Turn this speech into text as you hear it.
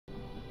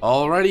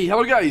Alrighty,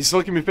 hello guys,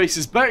 welcome your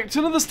faces back to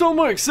another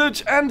Stormworks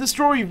Search and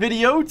Destroy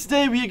video.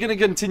 Today we are going to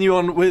continue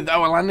on with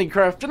our landing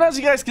craft, and as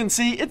you guys can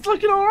see, it's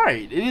looking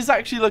alright. It is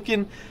actually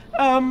looking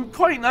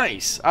quite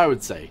nice, I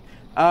would say.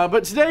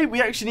 But today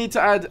we actually need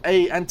to add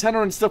a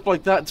antenna and stuff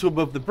like that to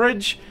above the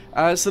bridge,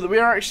 so that we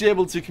are actually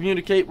able to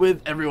communicate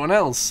with everyone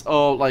else,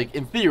 or like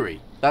in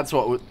theory, that's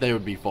what they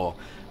would be for.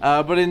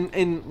 But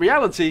in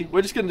reality,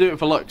 we're just going to do it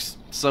for looks.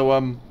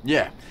 So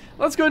yeah,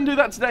 let's go and do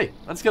that today.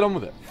 Let's get on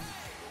with it.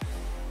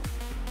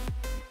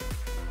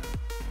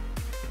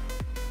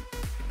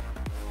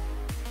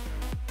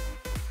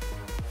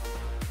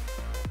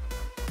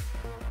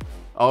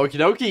 Okie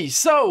dokie,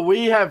 so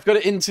we have got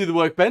it into the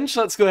workbench.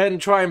 Let's go ahead and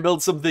try and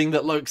build something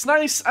that looks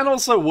nice and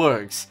also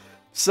works.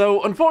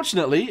 So,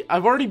 unfortunately,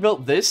 I've already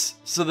built this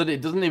so that it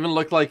doesn't even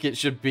look like it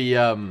should be,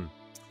 I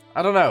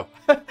don't know.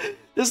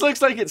 This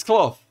looks like it's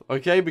cloth,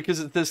 okay, because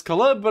it's this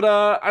color, but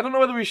I don't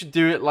know whether we should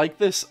do it like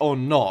this or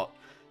not.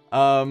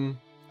 I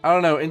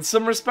don't know, in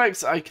some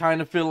respects, I kind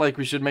of feel like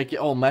we should make it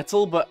all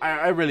metal, but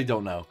I really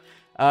don't know.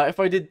 If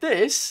I did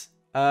this,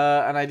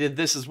 and I did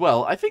this as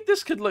well, I think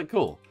this could look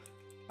cool.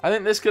 I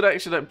think this could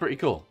actually look pretty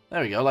cool.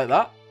 There we go, like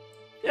that.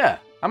 Yeah,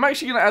 I'm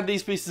actually going to add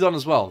these pieces on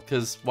as well,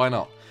 because why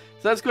not?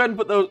 So let's go ahead and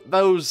put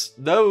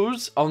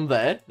those on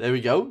there. There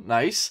we go,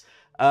 nice.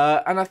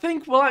 And I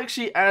think we'll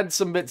actually add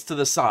some bits to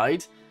the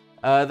side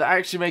that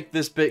actually make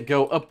this bit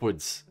go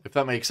upwards, if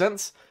that makes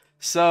sense.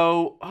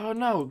 So, oh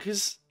no,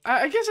 because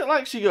I guess it'll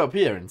actually go up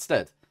here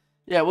instead.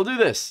 Yeah, we'll do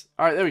this.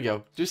 All right, there we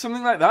go. Do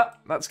something like that.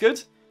 That's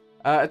good.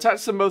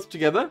 Attach them both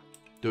together.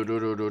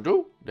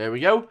 There we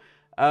go.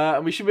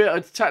 And we should be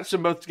able to attach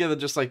them both together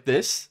just like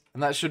this.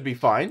 And that should be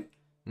fine.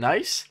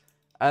 Nice.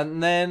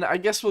 And then I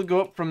guess we'll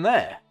go up from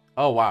there.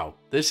 Oh, wow.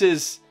 This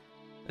is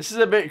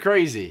a bit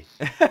crazy.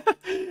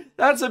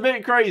 That's a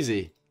bit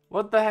crazy.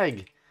 What the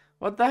heck?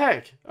 What the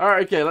heck?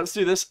 Alright, okay. Let's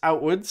do this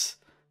outwards.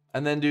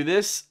 And then do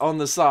this on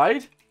the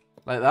side.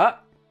 Like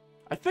that.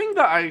 I think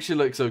that actually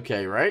looks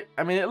okay, right?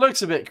 I mean, it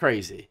looks a bit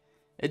crazy.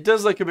 It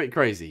does look a bit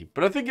crazy.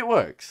 But I think it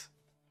works.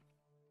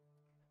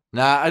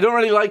 Nah, I don't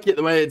really like it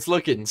the way it's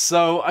looking,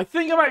 so I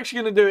think I'm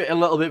actually going to do it a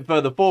little bit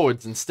further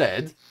forwards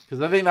instead,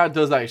 because I think that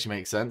does actually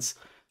make sense.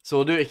 So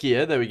we'll do it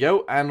here, there we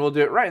go, and we'll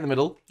do it right in the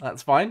middle,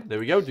 that's fine, there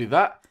we go, do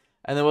that.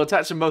 And then we'll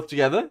attach them both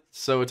together,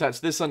 so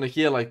attach this under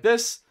here like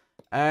this,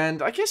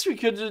 and I guess we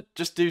could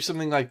just do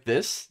something like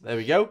this, there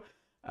we go.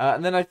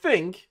 And then I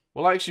think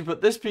we'll actually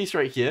put this piece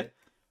right here,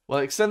 we'll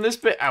extend this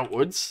bit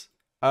outwards,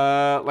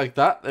 like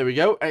that, there we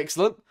go,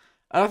 excellent.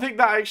 And I think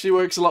that actually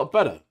works a lot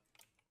better.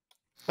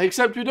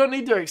 Except we don't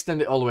need to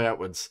extend it all the way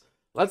outwards.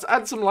 Let's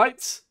add some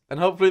lights, and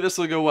hopefully this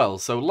will go well.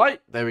 So light,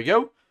 there we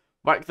go.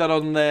 Whack that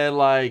on there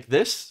like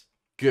this.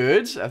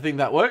 Good, I think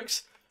that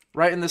works.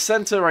 Right in the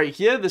center right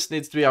here, this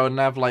needs to be our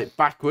nav light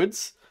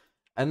backwards.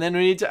 And then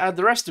we need to add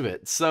the rest of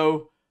it.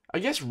 So I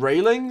guess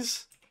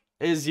railings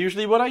is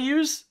usually what I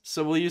use.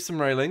 So we'll use some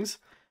railings.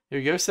 Here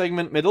we go,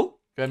 segment middle.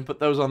 Go ahead and put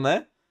those on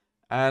there.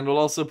 And we'll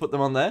also put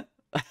them on there.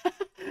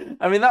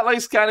 I mean, that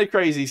looks kind of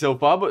crazy so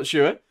far, but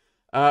sure.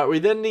 We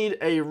then need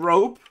a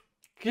rope,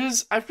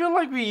 because I feel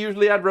like we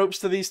usually add ropes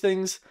to these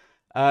things,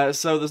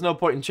 so there's no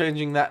point in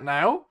changing that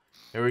now.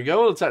 Here we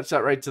go, we'll attach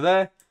that right to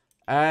there,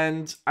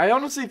 and I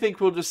honestly think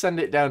we'll just send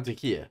it down to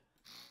here.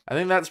 I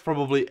think that's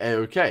probably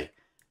a-okay.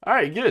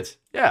 Alright, good,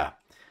 yeah.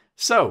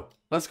 So,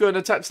 let's go and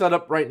attach that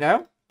up right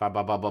now.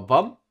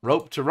 Bum,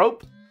 rope to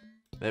rope.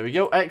 There we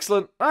go,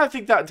 excellent. I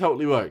think that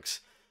totally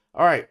works.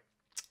 Alright,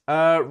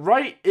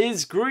 right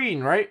is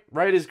green, right?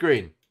 Right is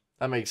green.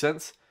 That makes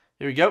sense.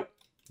 Here we go.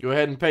 Go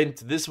ahead and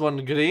paint this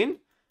one green,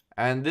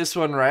 and this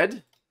one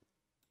red.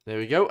 There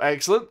we go,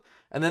 excellent.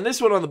 And then this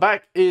one on the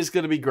back is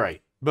going to be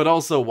grey, but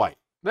also white.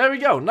 There we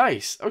go,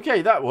 nice.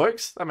 Okay, that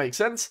works, that makes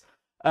sense.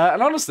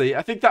 And honestly,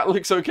 I think that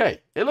looks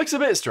okay. It looks a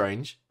bit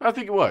strange, but I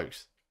think it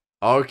works.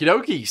 Okie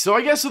dokie, so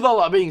I guess with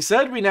all that being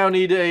said, we now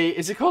need a,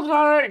 is it called an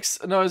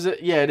RX? No, is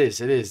it? Yeah, it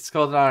is, it's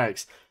called an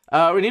RX.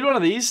 We need one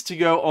of these to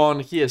go on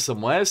here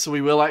somewhere, so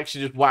we will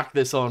actually just whack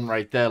this on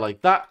right there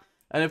like that.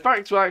 And in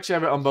fact, we'll actually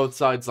have it on both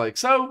sides like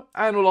so,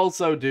 and we'll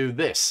also do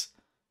this.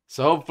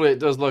 So hopefully it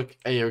does look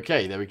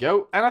a-okay. There we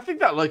go. And I think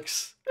that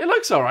looks, it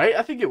looks alright.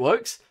 I think it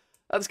works.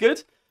 That's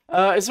good.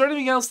 Is there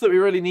anything else that we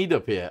really need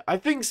up here? I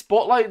think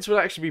spotlights would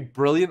actually be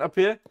brilliant up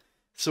here.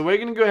 So we're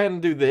going to go ahead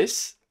and do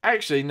this.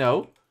 Actually,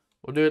 no.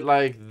 We'll do it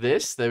like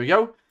this. There we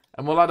go.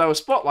 And we'll add our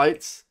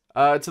spotlights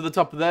to the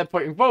top of there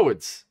pointing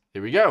forwards.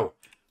 Here we go.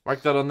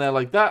 Whack that on there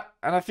like that.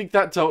 And I think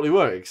that totally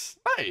works.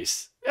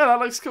 Nice. Yeah, that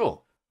looks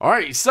cool.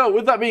 Alright, so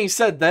with that being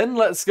said then,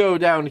 let's go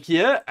down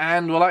here,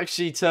 and we'll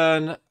actually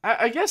turn,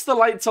 I guess the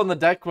lights on the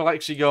deck will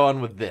actually go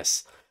on with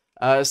this.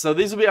 So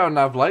these will be our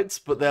nav lights,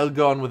 but they'll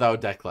go on with our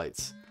deck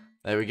lights.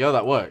 There we go,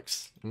 that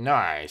works.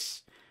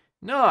 Nice.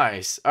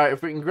 Nice. Alright,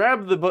 if we can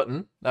grab the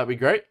button, that'd be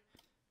great.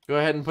 Go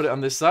ahead and put it on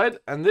this side,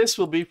 and this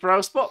will be for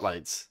our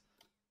spotlights.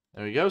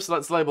 There we go, so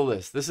let's label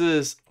this. This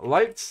is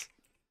lights,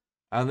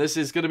 and this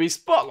is going to be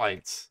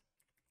spotlights.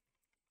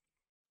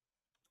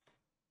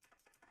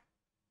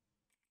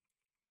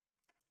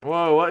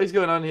 Whoa, what is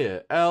going on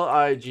here?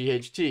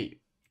 L-I-G-H-T-S.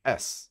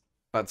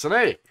 That's an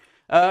A.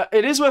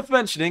 It is worth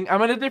mentioning,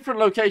 I'm in a different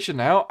location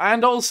now,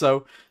 and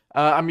also,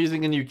 I'm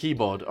using a new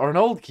keyboard, or an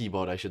old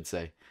keyboard, I should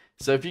say.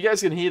 So if you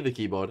guys can hear the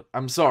keyboard,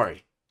 I'm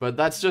sorry, but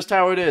that's just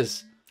how it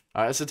is.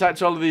 Alright, let's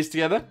attach all of these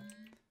together.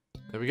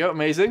 There we go,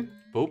 amazing.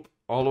 Boop,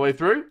 all the way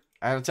through,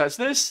 and attach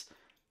this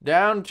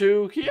down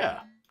to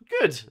here.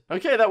 Good,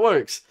 okay, that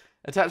works.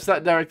 Attach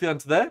that directly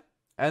onto there,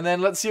 and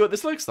then let's see what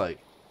this looks like.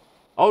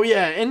 Oh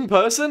yeah, in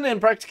person, in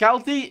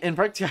practicality,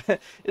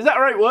 is that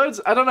right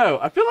words? I don't know.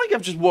 I feel like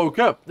I've just woke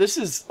up. This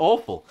is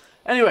awful.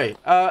 Anyway,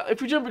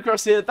 if we jump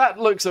across here, that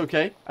looks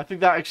okay. I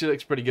think that actually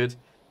looks pretty good.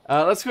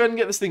 Let's go ahead and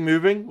get this thing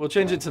moving. We'll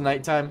change it to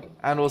nighttime,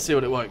 and we'll see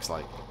what it works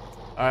like.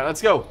 Alright,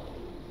 let's go.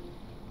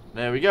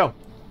 There we go.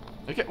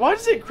 Okay, why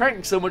does it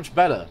crank so much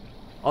better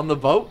on the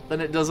boat than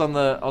it does on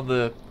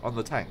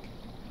the tank?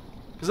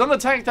 Because on the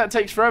tank, that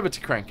takes forever to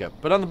crank up,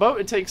 but on the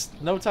boat, it takes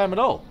no time at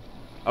all.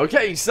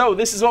 Okay, so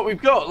this is what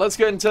we've got. Let's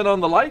go ahead and turn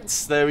on the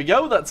lights. There we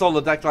go. That's all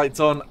the deck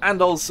lights on,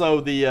 and also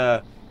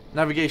the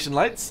navigation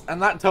lights,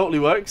 and that totally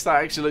works.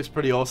 That actually looks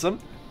pretty awesome.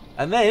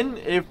 And then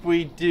if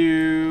we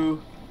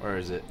do, where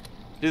is it?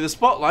 Do the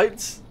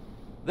spotlights.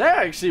 They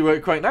actually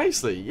work quite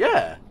nicely.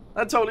 Yeah,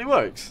 that totally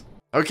works.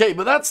 Okay,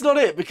 but that's not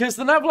it, because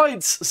the nav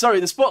lights,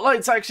 sorry, the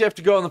spotlights actually have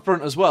to go on the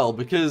front as well,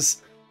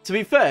 because to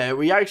be fair,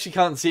 we actually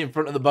can't see in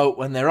front of the boat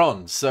when they're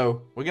on.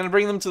 So we're going to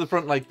bring them to the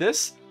front like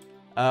this.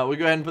 We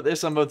go ahead and put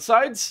this on both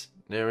sides.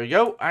 There we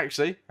go.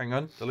 Actually, hang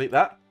on. Delete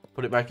that.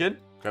 Put it back in.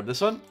 Grab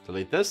this one.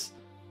 Delete this.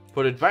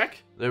 Put it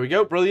back. There we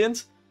go.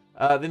 Brilliant.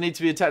 They need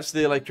to be attached to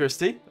the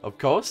electricity, of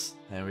course.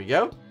 There we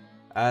go.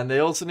 And they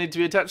also need to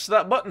be attached to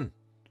that button.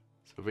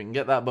 So if we can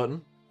get that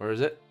button. Where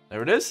is it?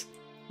 There it is.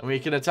 And we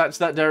can attach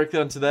that directly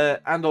onto there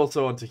and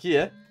also onto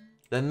here.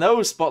 Then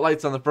those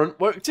spotlights on the front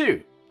work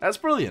too. That's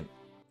brilliant.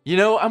 You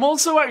know, I'm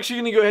also actually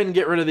going to go ahead and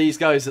get rid of these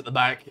guys at the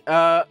back.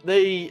 I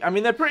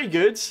mean, they're pretty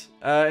good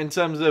in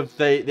terms of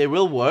they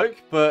will work,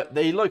 but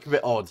they look a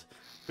bit odd.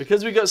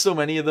 Because we got so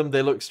many of them,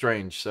 they look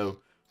strange. So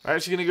we're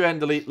actually going to go ahead and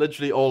delete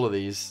literally all of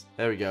these.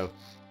 There we go.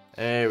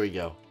 There we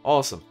go.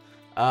 Awesome.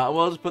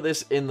 We'll just put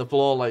this in the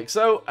floor like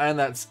so, and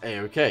that's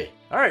A-okay.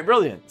 Alright,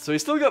 brilliant. So we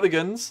still got the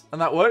guns, and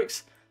that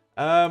works.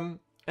 And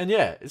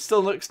yeah, it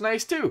still looks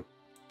nice too.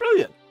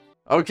 Brilliant.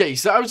 Okay,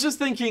 so I was just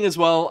thinking as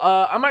well,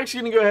 I'm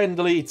actually going to go ahead and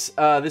delete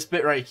this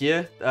bit right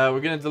here. We're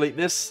going to delete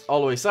this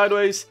all the way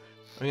sideways.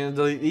 We're going to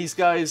delete these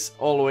guys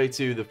all the way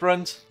to the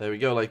front. There we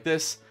go, like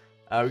this.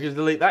 We're going to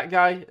delete that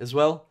guy as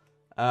well.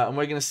 And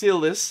we're going to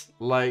seal this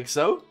like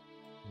so.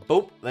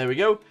 Boop, there we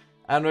go.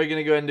 And we're going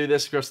to go ahead and do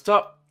this across the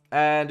top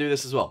and do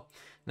this as well.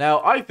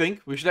 Now, I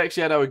think we should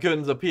actually add our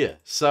guns up here.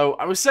 So,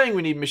 I was saying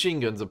we need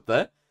machine guns up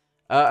there.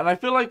 And I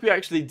feel like we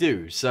actually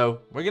do.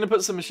 So, we're going to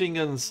put some machine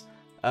guns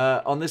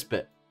on this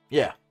bit.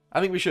 Yeah, I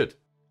think we should.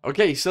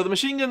 Okay, so the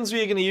machine guns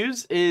we're going to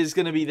use is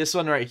going to be this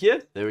one right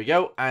here. There we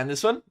go. And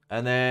this one.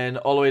 And then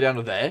all the way down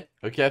to there.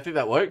 Okay, I think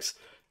that works.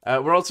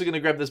 We're also going to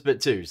grab this bit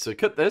too. So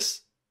cut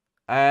this.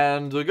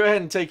 And we'll go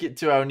ahead and take it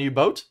to our new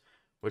boat,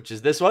 which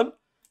is this one.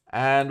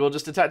 And we'll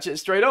just attach it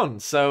straight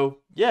on. So,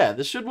 yeah,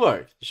 this should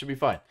work. It should be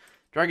fine.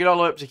 Drag it all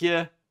the way up to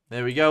here.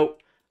 There we go.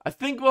 I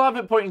think we'll have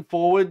it pointing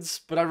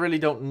forwards, but I really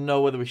don't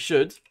know whether we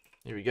should.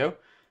 Here we go.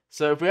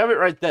 So if we have it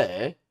right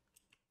there,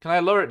 can I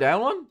lower it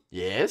down one?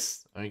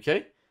 Yes.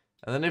 Okay.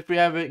 And then if we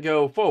have it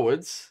go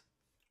forwards,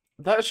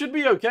 that should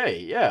be okay.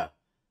 Yeah.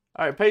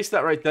 All right, paste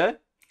that right there.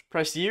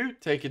 Press U,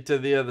 take it to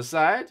the other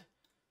side.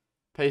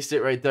 Paste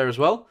it right there as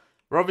well.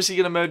 We're obviously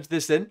going to merge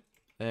this in.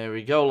 There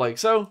we go, like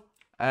so.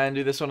 And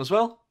do this one as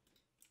well.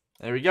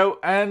 There we go.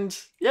 And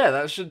yeah,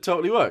 that should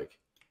totally work.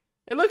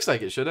 It looks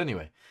like it should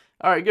anyway.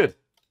 All right, good.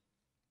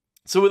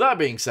 So with that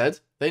being said,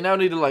 they now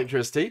need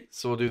electricity.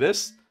 So we'll do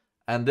this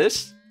and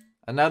this.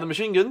 And now the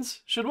machine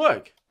guns should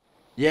work.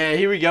 Yeah,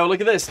 here we go.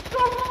 Look at this.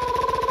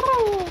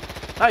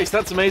 Nice,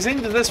 that's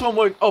amazing. Does this one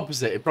work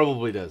opposite? It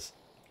probably does.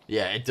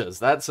 Yeah, it does.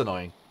 That's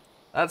annoying.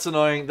 That's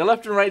annoying. The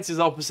left and right is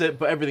opposite,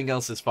 but everything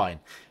else is fine.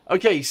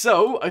 Okay,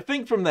 so I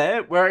think from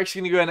there, we're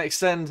actually going to go and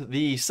extend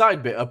the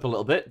side bit up a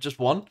little bit. Just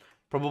one,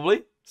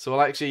 probably. So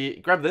we'll actually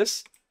grab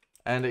this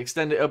and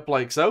extend it up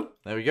like so.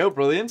 There we go.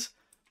 Brilliant.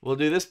 We'll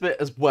do this bit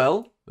as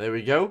well. There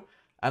we go.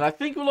 And I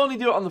think we'll only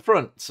do it on the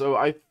front. So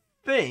I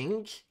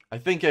think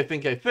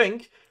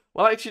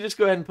we'll actually just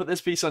go ahead and put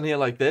this piece on here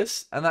like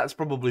this. And that's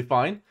probably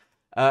fine.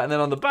 And then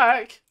on the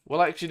back,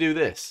 we'll actually do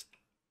this.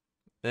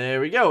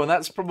 There we go. And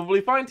that's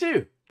probably fine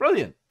too.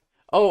 Brilliant.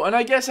 Oh, and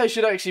I guess I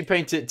should actually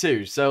paint it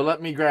too. So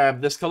let me grab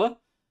this color.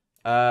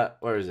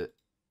 Where is it?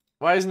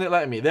 Why isn't it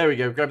letting me? There we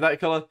go. Grab that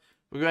color.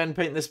 We'll go ahead and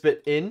paint this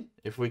bit in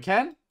if we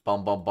can.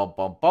 Bum, bum, bum,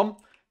 bum, bum.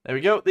 There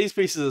we go. These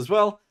pieces as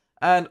well.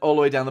 And all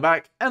the way down the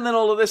back. And then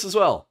all of this as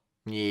well.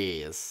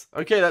 Yes.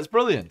 Okay, that's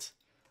brilliant.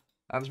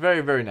 That's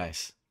very, very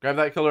nice. Grab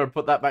that color and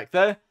put that back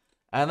there.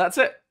 And that's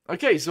it.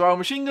 Okay, so our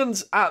machine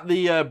guns at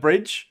the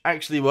bridge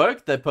actually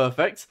work. They're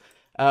perfect.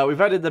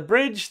 We've added the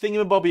bridge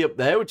thingamabobby up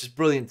there, which is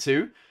brilliant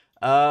too.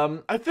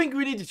 I think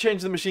we need to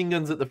change the machine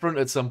guns at the front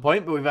at some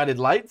point, but we've added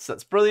lights.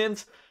 That's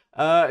brilliant.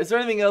 Is there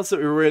anything else that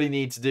we really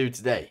need to do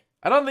today?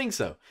 I don't think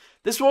so.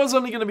 This was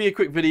only going to be a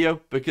quick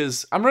video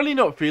because I'm really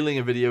not feeling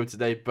a video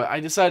today, but I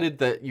decided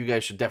that you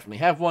guys should definitely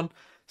have one.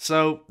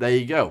 So there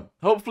you go.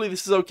 Hopefully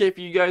this is okay for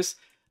you guys.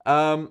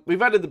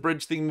 We've added the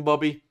bridge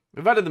thingamabobby.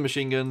 We've added the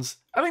machine guns.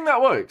 I think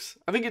that works.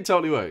 I think it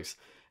totally works.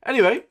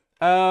 Anyway,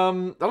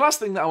 the last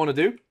thing that I want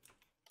to do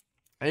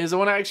is I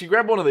want to actually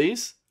grab one of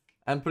these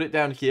and put it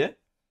down here.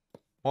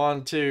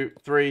 1, 2,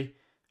 3.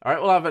 All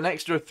right, we'll have an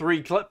extra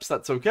 3 clips.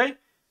 That's okay.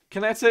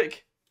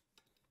 Kinetic,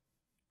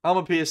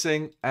 armor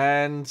piercing,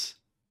 and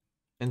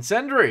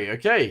incendiary.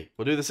 Okay,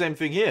 we'll do the same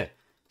thing here.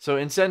 So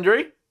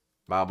incendiary,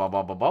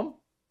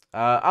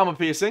 armor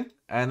piercing,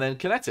 and then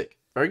kinetic.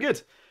 Very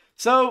good.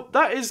 So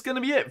that is going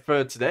to be it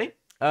for today.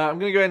 I'm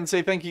going to go ahead and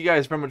say thank you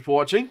guys very much for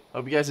watching.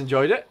 Hope you guys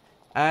enjoyed it.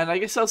 And I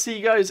guess I'll see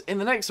you guys in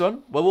the next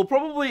one, where we'll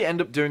probably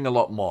end up doing a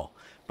lot more.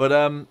 But,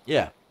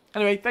 yeah.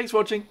 Anyway, thanks for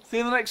watching. See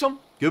you in the next one.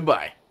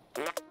 Goodbye.